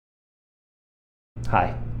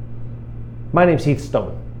Hi, my name is Heath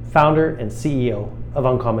Stone, founder and CEO of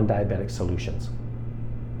Uncommon Diabetic Solutions.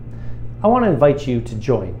 I want to invite you to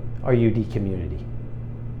join our UD community.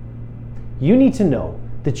 You need to know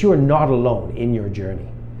that you are not alone in your journey,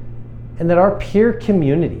 and that our peer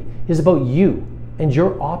community is about you and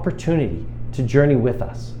your opportunity to journey with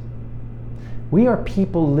us. We are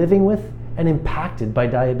people living with and impacted by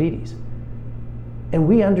diabetes, and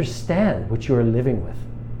we understand what you are living with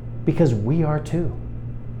because we are too.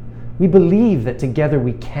 We believe that together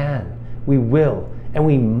we can, we will, and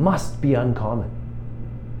we must be uncommon.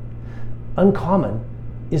 Uncommon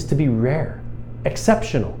is to be rare,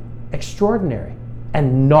 exceptional, extraordinary,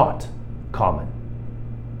 and not common.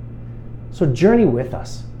 So journey with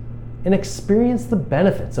us and experience the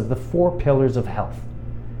benefits of the 4 pillars of health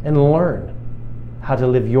and learn how to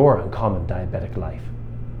live your uncommon diabetic life.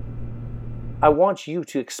 I want you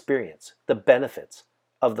to experience the benefits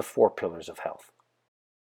of the 4 pillars of health.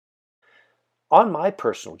 On my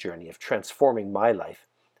personal journey of transforming my life,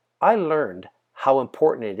 I learned how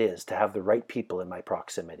important it is to have the right people in my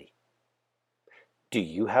proximity. Do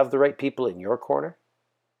you have the right people in your corner?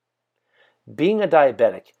 Being a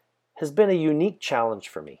diabetic has been a unique challenge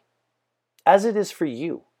for me, as it is for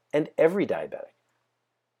you and every diabetic.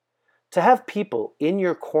 To have people in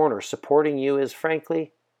your corner supporting you is,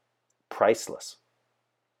 frankly, priceless.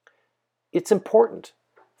 It's important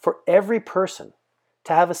for every person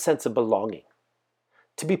to have a sense of belonging.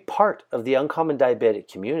 To be part of the Uncommon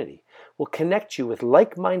Diabetic community will connect you with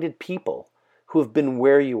like-minded people who have been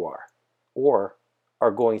where you are or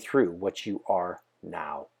are going through what you are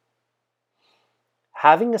now.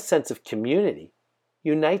 Having a sense of community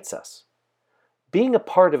unites us. Being a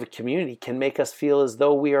part of a community can make us feel as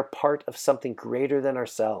though we are part of something greater than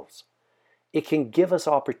ourselves. It can give us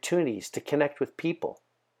opportunities to connect with people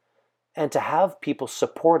and to have people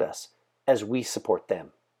support us as we support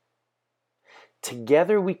them.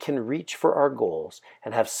 Together we can reach for our goals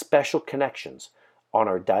and have special connections on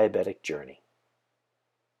our diabetic journey.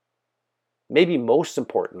 Maybe most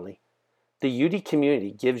importantly, the UD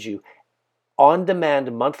community gives you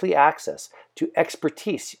on-demand monthly access to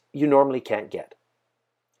expertise you normally can't get.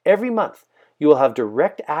 Every month, you will have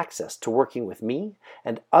direct access to working with me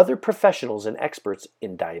and other professionals and experts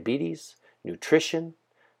in diabetes, nutrition,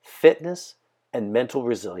 fitness, and mental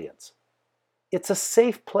resilience. It's a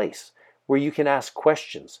safe place where you can ask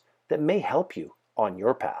questions that may help you on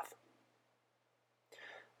your path.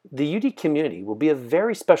 The UD community will be a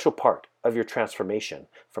very special part of your transformation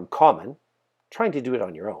from common, trying to do it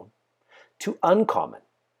on your own, to uncommon,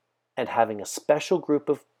 and having a special group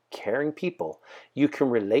of caring people you can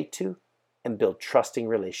relate to and build trusting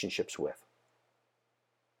relationships with.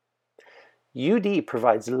 UD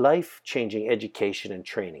provides life-changing education and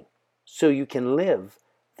training so you can live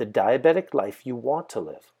the diabetic life you want to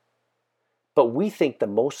live. But we think the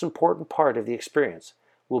most important part of the experience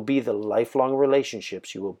will be the lifelong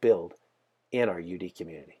relationships you will build in our UD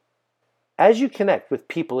community. As you connect with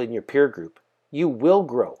people in your peer group, you will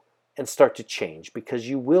grow and start to change because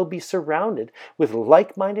you will be surrounded with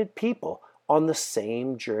like-minded people on the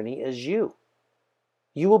same journey as you.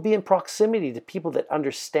 You will be in proximity to people that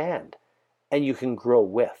understand and you can grow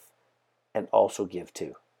with and also give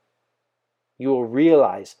to. You will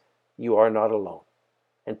realize you are not alone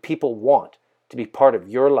and people want to be part of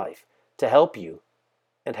your life to help you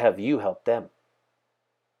and have you help them.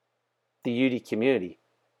 The UD community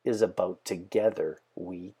is about together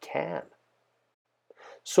we can.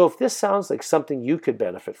 So if this sounds like something you could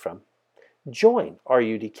benefit from, join our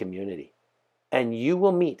UD community and you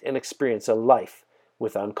will meet and experience a life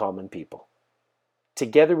with uncommon people.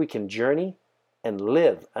 Together we can journey and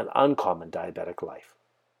live an uncommon diabetic life.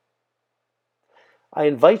 I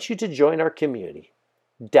invite you to join our community,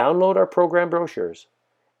 download our program brochures,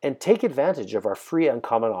 and take advantage of our free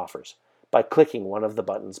Uncommon offers by clicking one of the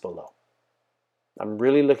buttons below. I'm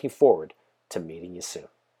really looking forward to meeting you soon.